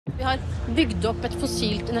Vi har bygd opp et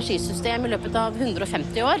fossilt energisystem i løpet av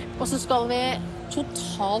 150 år, og så skal vi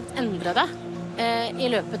totalt endre det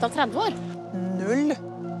i løpet av 30 år. Null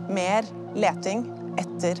mer leting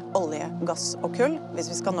etter olje, gass og kull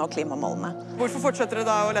hvis vi skal nå klimamålene. Hvorfor fortsetter dere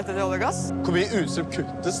da å lete etter olje og gass? Hvor mye utslipp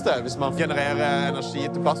kuttes det hvis man genererer energi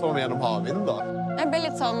til plattformen gjennom havvinden da? Jeg ble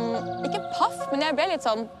litt sånn, ikke paff, men jeg ble litt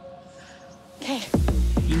sånn,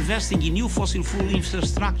 Investing in new fossil fuel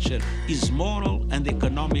infrastructure is moral and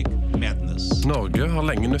economic madness. Norge har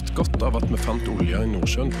lenge nytt godt av at vi fant olje i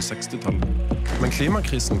Nordsjøen på 60-tallet. Men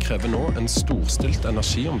klimakrisen krever nå en storstilt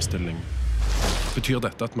energiomstilling. Betyr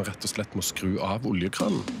dette at vi rett og slett må skru av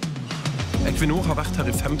oljekranen? Equinor har vært her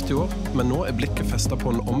i 50 år, men nå er blikket festet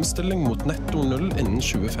på en omstilling mot netto null innen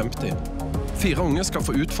 2050. 4 unge skal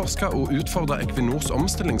få utforske og utfordre Equinors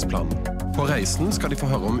omstillingsplan. På reisen skal de få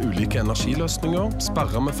høre om ulike energiløsninger,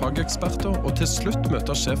 sparre med fageksperter og til slutt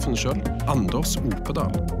møte sjefen selv, Anders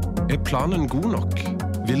Opedal. Er planen god nok?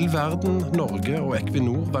 Vil verden, Norge og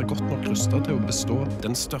Equinor være godt nok rustet til å bestå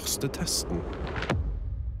den største testen?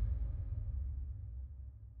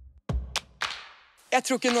 Jeg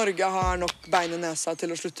tror ikke Norge har nok bein i nesa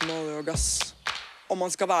til å slutte med olje og gass. Om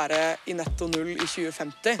man skal være i netto null i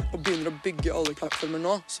 2050 og begynner å bygge oljeplattformer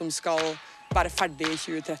nå, som skal være ferdig i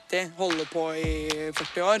 2030, holde på i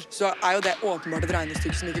 40 år, så er jo det åpenbart et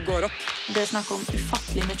regnestykke som ikke går opp. Det er snakk om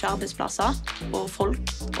ufattelig mye arbeidsplasser og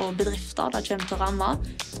folk og bedrifter det kommer til å ramme.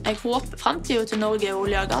 Jeg håper fremtiden til Norge er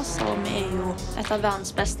olje og gass, og vi er jo et av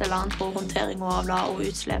verdens beste land på håndtering av det og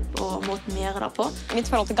utslipp og måten vi gjør det på.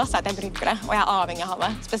 Mitt forhold til gass er at jeg bruker det, og jeg er avhengig av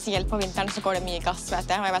det. Spesielt på vinteren så går det mye gass, vet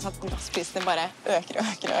jeg, og jeg vet at gassprisene bare øker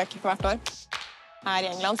og øker og øker for hvert år. Her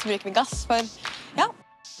i England så bruker vi gass for, ja,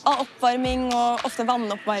 oppvarming og ofte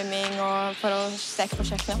vannoppvarming og for å steke på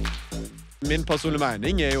kjøkkenet. Min personlige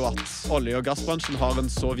mening er jo at olje- og gassbransjen har en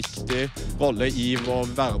så viktig rolle i vår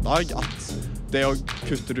hverdag at det å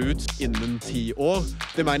kutte det ut innen 10 år,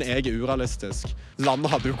 det mener jeg er urealistisk. Landet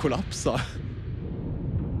hadde jo kollapset.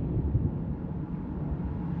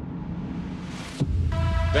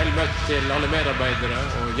 Vel møtt til alle medarbeidere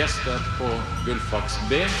og gjester på Gullfaks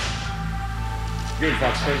B.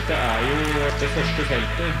 Gullfaksfeltet er jo det første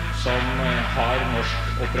feltet som har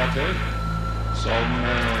norsk operatør, som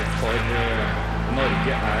for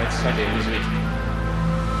Norge er særdeles viktig.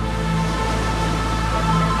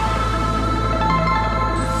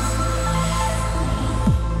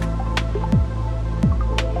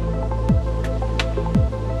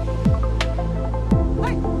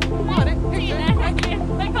 Hei, Mari, hyggelig.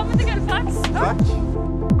 Velkommen til Gullfaks. Takk.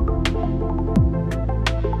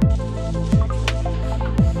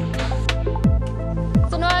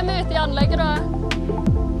 Så nå er vi ute i anlegget da.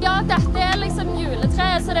 Ja, dette er liksom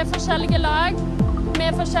juletreet, så det er forskjellige lag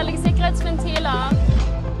med forskjellige sikkerhetsventiler.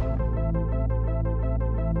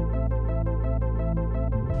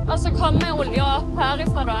 Og så kommer olje opp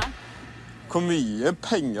herifra da. Hvor mye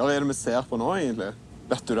penger er det vi ser på nå egentlig?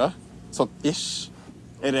 Vet du det? Sånn ish.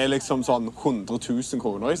 Er det liksom sånn 100 000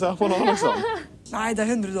 kroner jeg ser på nå liksom? Nei, det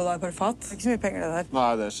er $100 per fat. Det er ikke så mye penger det der.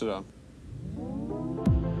 Nei, det er ikke det.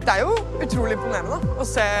 Det er jo utrolig imponerende da, å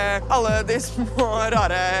se alle de små,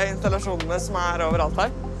 rare installasjonene som er overalt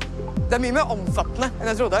her. Det er mye mer omfattende enn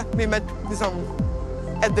jeg trodde. Mye mer liksom,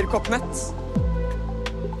 edderkoppnett.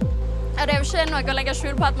 Ja, det er jo ikke noe å legge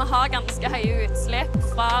skjul på at vi har ganske høye utslipp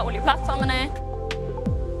fra oljeplattformene.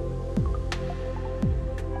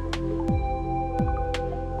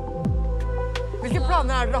 Hvilke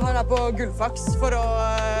planer er dere har her på Gullfaks for å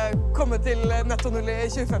komme til netto null i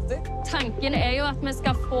 2050? Tanken er jo at vi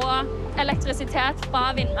skal få elektrisitet fra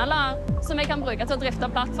vindmøller som vi kan bruke til å drifte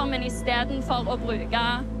plattformen i stedet for å bruke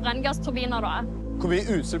brenngassturbiner da. Hvor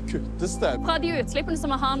mye utslipp kuttes det? Fra de utslippene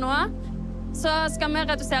som vi har nå, så skal vi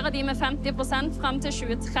redusere de med 50% frem til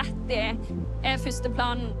 2030 er første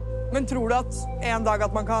planen. Men tror du at en dag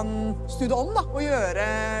at man kan snu det om da, og gjøre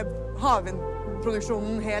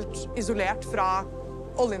havvindproduksjonen helt isolert fra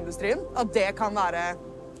oljeindustrien? At det kan være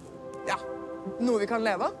ja, noe vi kan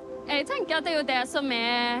leve av? Jeg tenker at det er jo det som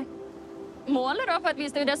er målet da, på et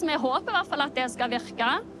vis. Det er jo det som er håpet i hvert fall, at det skal virke.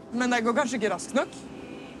 Men det går kanskje ikke raskt nok?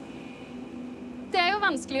 Det er jo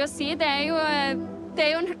vanskelig å si. Det er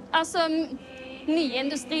jo altså, nye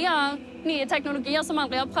industrier, nye teknologier som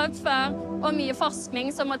aldri har prøvd før, og mye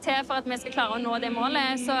forskning som må til for at vi skal klare å nå det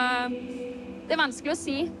målet. Så det er vanskelig å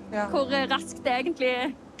si hvor raskt det egentlig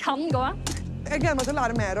kan gå. Jeg gleder meg til å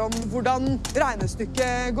lære mer om hvordan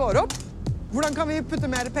regnestykket går opp. Hvordan kan vi putte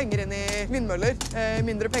mer penger inn i vindmøller,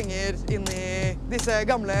 mindre penger inn i disse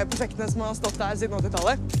gamle prosjektene som har stått der siden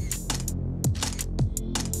 80-tallet?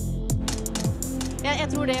 Jeg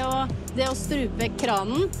tror det å strupe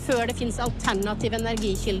kranen før det finnes alternativ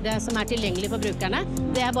energikilde som tilgjengelig for brukerne,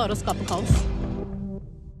 det bare å skape kaos.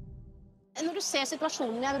 Når du ser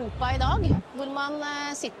situasjonen i Europa i dag, hvor man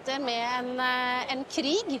sitter med en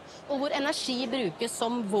krig, og hvor energi brukes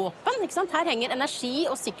som våpen, ikke sant? Her henger energi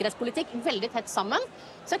og sikkerhetspolitikk veldig tett sammen,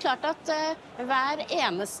 så det klart at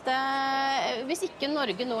hvis ikke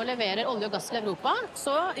Norge nå leverer olje og gass til Europa,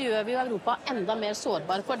 så gjør vi jo Europa enda mer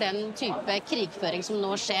sårbar for den type krigføring som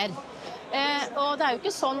nå skjer. Og det jo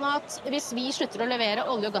ikke sånn at hvis vi slutter å levere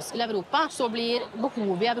olje og gass til Europa, så blir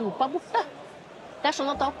behovet i Europa borte. Det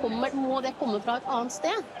sånn at da må det komme fra et annet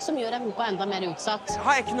sted, som gjør Europa enda mer utsatt.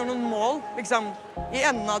 Har ikke noen mål, liksom, i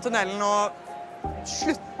enden av tunnelen å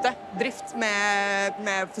slutte drift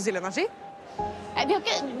med fossil energi? Vi har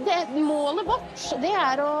ikke, målet vårt det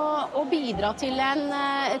å bidra til en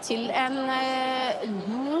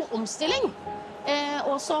god omstilling,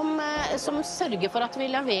 og som sørger for at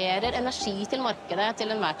vi leverer energi til markedet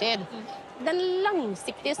til enhver tid. Den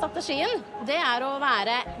langsiktige strategien, det å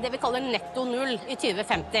være det vi kaller netto null i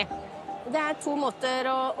 2050. Det 2 måter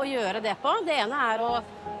å gjøre det på. Det ene å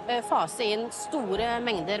fase inn store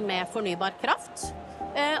mengder med fornybar kraft.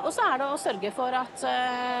 Og så det å sørge for at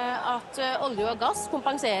olje og gass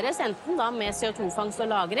kompenseres enten da med CO2-fangst og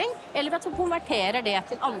lagring, eller ved at vi konverterer det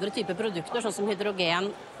til andre typer produkter, sånn som hydrogen.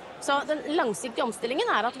 Så den langsiktige omstillingen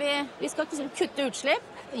at vi skal kutte utslipp,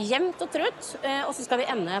 jevnt og trutt, og så skal vi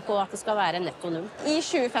ende på at det skal være netto null. I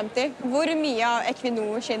 2050, hvor mye av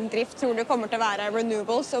Equinor sin drift tror du kommer til å være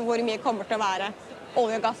renewables, og hvor mye kommer til å være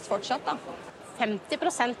olje og gass fortsatt da?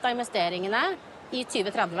 50% av investeringene i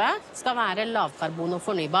 2030 skal være lavkarbon og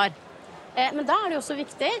fornybar. Men da det også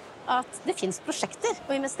viktig at det finnes prosjekter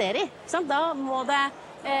å investere i. Da må det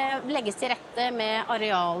legges til rette med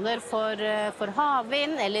arealer for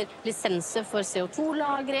havvind eller lisenser for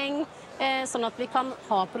CO2-lagring, sånn at vi kan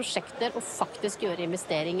ha prosjekter og faktisk gjøre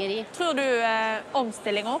investeringer i. Tror du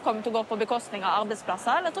omstillingen kommer til å gå på bekostning av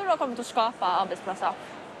arbeidsplasser, eller tror du det kommer til å skape arbeidsplasser?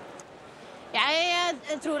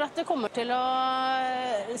 Jeg tror at det kommer til å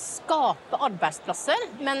skape arbeidsplasser,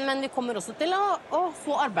 men vi kommer også til å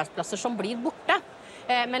få arbeidsplasser som blir borte.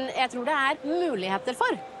 Men jeg tror det muligheter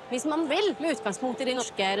for, hvis man vil, med utgangspunkt i de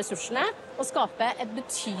norske ressursene, å skape et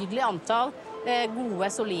betydelig antall gode,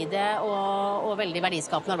 solide og veldig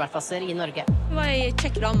verdiskapende arbeidsplasser i Norge. Hun var en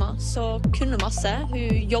kjekk dame, så kunne masse.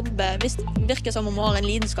 Hun jobber, virker som om hun har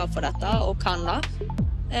en lidenskap for dette, og kan det.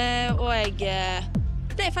 Og jeg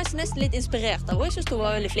ble faktisk nesten litt inspirert av henne. Jeg synes hun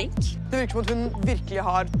var veldig flink. Det virker som at hun virkelig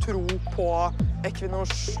har tro på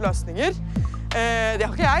Equinors løsninger. Det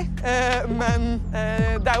har ikke jeg, men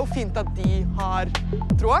det jo fint at de har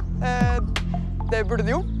troa. Det burde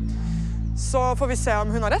de jo. Så får vi se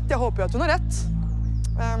om hun har rett. Jeg håper jo at hun har rett.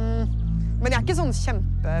 Men jeg ikke sånn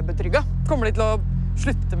kjempebetrygget. Kommer de til å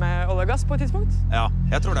slutte med olje og gass på et tidspunkt? Ja,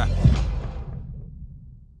 jeg tror det.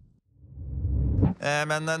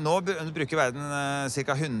 Men nå bruker verden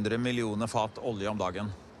ca. 100 millioner fat olje om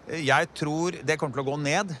dagen. Jeg tror det kommer til å gå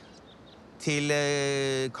ned til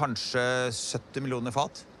kanskje 70 millioner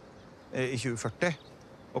fat i 2040,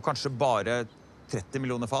 og kanskje bare 30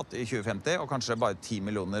 millioner fat i 2050, og kanskje bare 10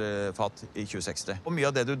 millioner fat i 2060. Og mye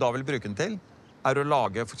av det du da vil bruke den til, å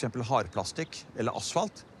lage for eksempel hardplastikk eller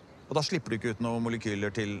asfalt, og da slipper du ikke ut noen molekyler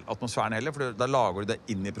til atmosfæren heller, for da lager du det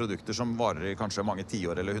inn i produkter som varer i kanskje mange 10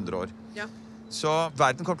 år eller 100 år. Ja. Så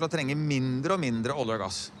verden kommer til å trenge mindre og mindre olje og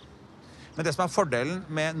gass. Men det som fordelen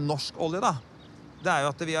med norsk olje da, det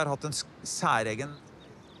jo at vi har hatt en særegen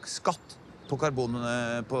skatt på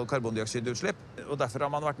karbondioksidutslipp, og derfor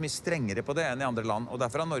har man vært mye strengere på det enn i andre land, og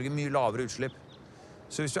derfor har Norge mye lavere utslipp.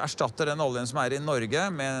 Så hvis du erstatter den oljen som i Norge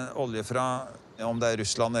med olje fra, om det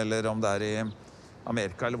Russland eller om det i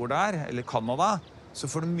Amerika eller hvor det eller Canada, så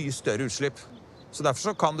får du mye større utslipp. Så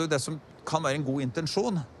derfor så kan du det som kan være en god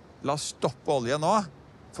intensjon, la oss stoppe olje nå,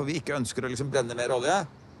 for vi ikke ønsker å brenne mer olje.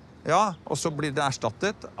 Ja, og så blir det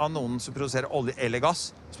erstattet av noen som produserer olje eller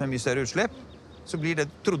gass, som mye større utslipp. Så blir det,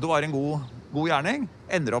 trodde var en god gjerning,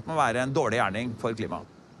 ender opp med å være en dårlig gjerning for klimaet.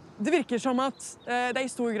 Det virker som at det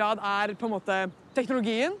i stor grad på en måte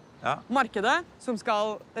teknologien, markedet, som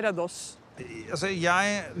skal redde oss. Altså,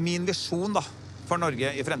 min visjon da, for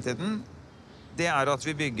Norge i fremtiden, det at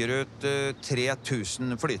vi bygger ut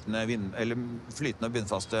 3000 flytende og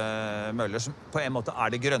vindfaste møller, som på en måte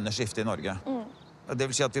det grønne skiftet i Norge. Det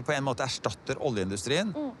vil si at vi på en måte erstatter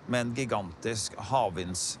oljeindustrien med en gigantisk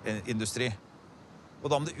havvindsindustri. Og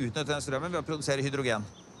da må du utnytte den strømmen ved å produsere hydrogen.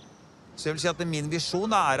 Så jeg vil si at min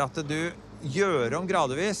visjon at du gjør om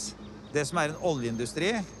gradvis det som en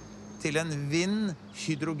oljeindustri til en vind,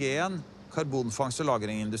 hydrogen, karbonfangst- og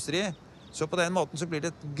lagringsindustri Så på den måten så blir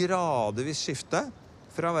det et gradvis skifte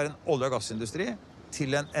fra å være en olje- og gassindustri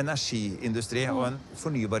til en energiindustri og en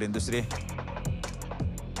fornybar industri.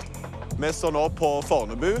 Vi står nå på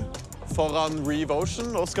Fornebu foran REV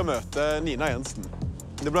Ocean og skal møte Nina Jensen.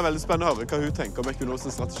 Det blir veldig spennende å høre hva hun tenker om Equinors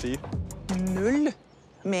strategi. Null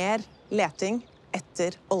mer leting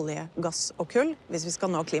etter olje, gass og kull hvis vi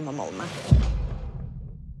skal nå klimamålene.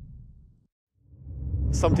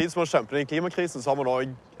 Samtidig som man kjemper i klimakrisen, så har man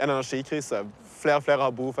også en energikrise. Flere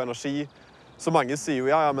har behov for energi. Så mange sier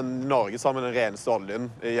jo, men Norge så har vi den reneste oljen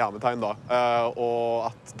i hermetegn da.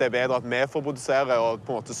 Og at det er bedre at vi får produsere og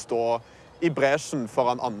på en måte stå i bresjen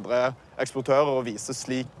foran andre eksportører og vise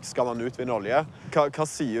slik skal man utvinne olje. Hva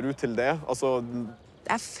sier du til det? Altså,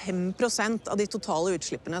 det er 5% av de totale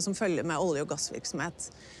utslippene som følger med olje- og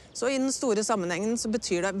gassvirksomhet. Så i den store sammenhengen så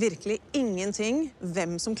betyr det virkelig ingenting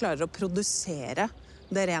hvem som klarer å produsere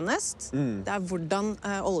det renest. Det er hvordan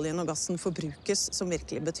oljen og gassen forbrukes som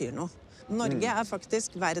virkelig betyr noe. Norge er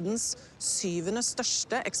faktisk verdens 7.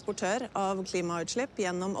 største eksportør av klimautslipp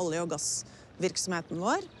gjennom olje- og gassvirksomheten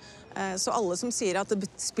vår. Så alle som sier at det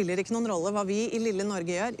spiller ikke noen rolle hva vi i lille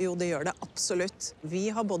Norge gjør, jo, det gjør det absolutt. Vi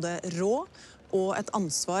har både råd og et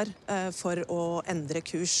ansvar for å endre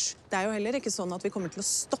kurs. Det er jo heller ikke sånn at vi kommer til å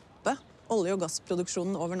stoppe olje- og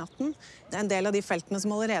gassproduksjonen over natten. En del av de feltene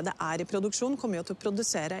som allerede er i produksjon, kommer jo til å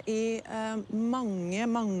produsere i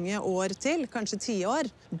mange år til, kanskje 10 år.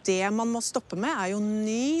 Det man må stoppe med er jo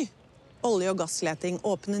ny olje- og gassleting,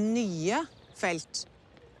 åpne nye felt.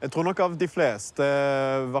 Jeg tror nok av de fleste,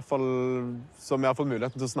 i hvert fall som jeg har fått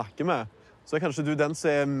muligheten til å snakke med, så er kanskje du den som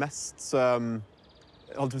er mest,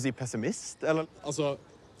 holdt på å si, pessimist, eller? Altså,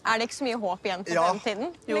 er det ikke så mye håp igjen for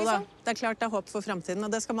fremtiden? Jo da, det er klart det er håp for fremtiden, og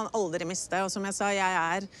det skal man aldri miste. Og som jeg sa, jeg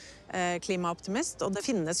er klimaoptimist, og det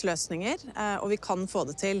finnes løsninger, og vi kan få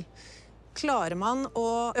det til. Klarer man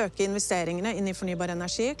å øke investeringene inn i fornybar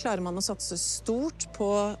energi, klarer man å satse stort på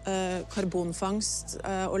karbonfangst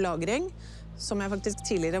og lagring, som jeg faktisk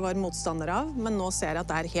tidligere var motstander av, men nå ser jeg at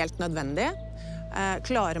det er helt nødvendig.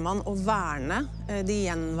 Klarer man å verne de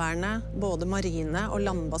gjenværende både marine og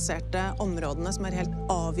landbaserte områdene som er helt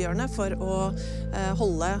avgjørende for å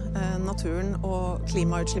holde naturen og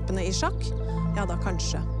klimautslippene i sjakk, ja da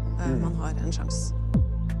kanskje man har en sjanse.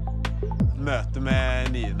 Møtet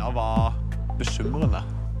med Nina var bekymrende.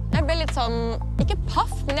 Jeg ble litt sånn, ikke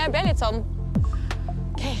paff, men jeg ble litt sånn,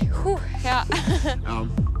 ja.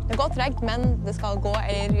 Det går tregt, men det skal gå,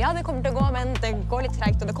 eller ja, det kommer til å gå, men det går litt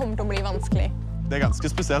tregt, og det kommer til å bli vanskelig. Det er ganske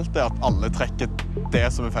spesielt det at alle trekker det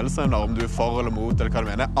som er fellesnevner, om du er for eller mot, eller hva du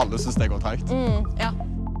mener. Alle synes det går tregt. Ja.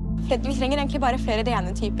 For vi trenger egentlig bare flere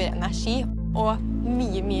rene typer energi, og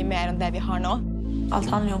mye mer enn det vi har nå.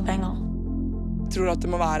 Alt handler jo om penger. Jeg tror at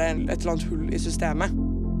det må være et eller annet hull i systemet.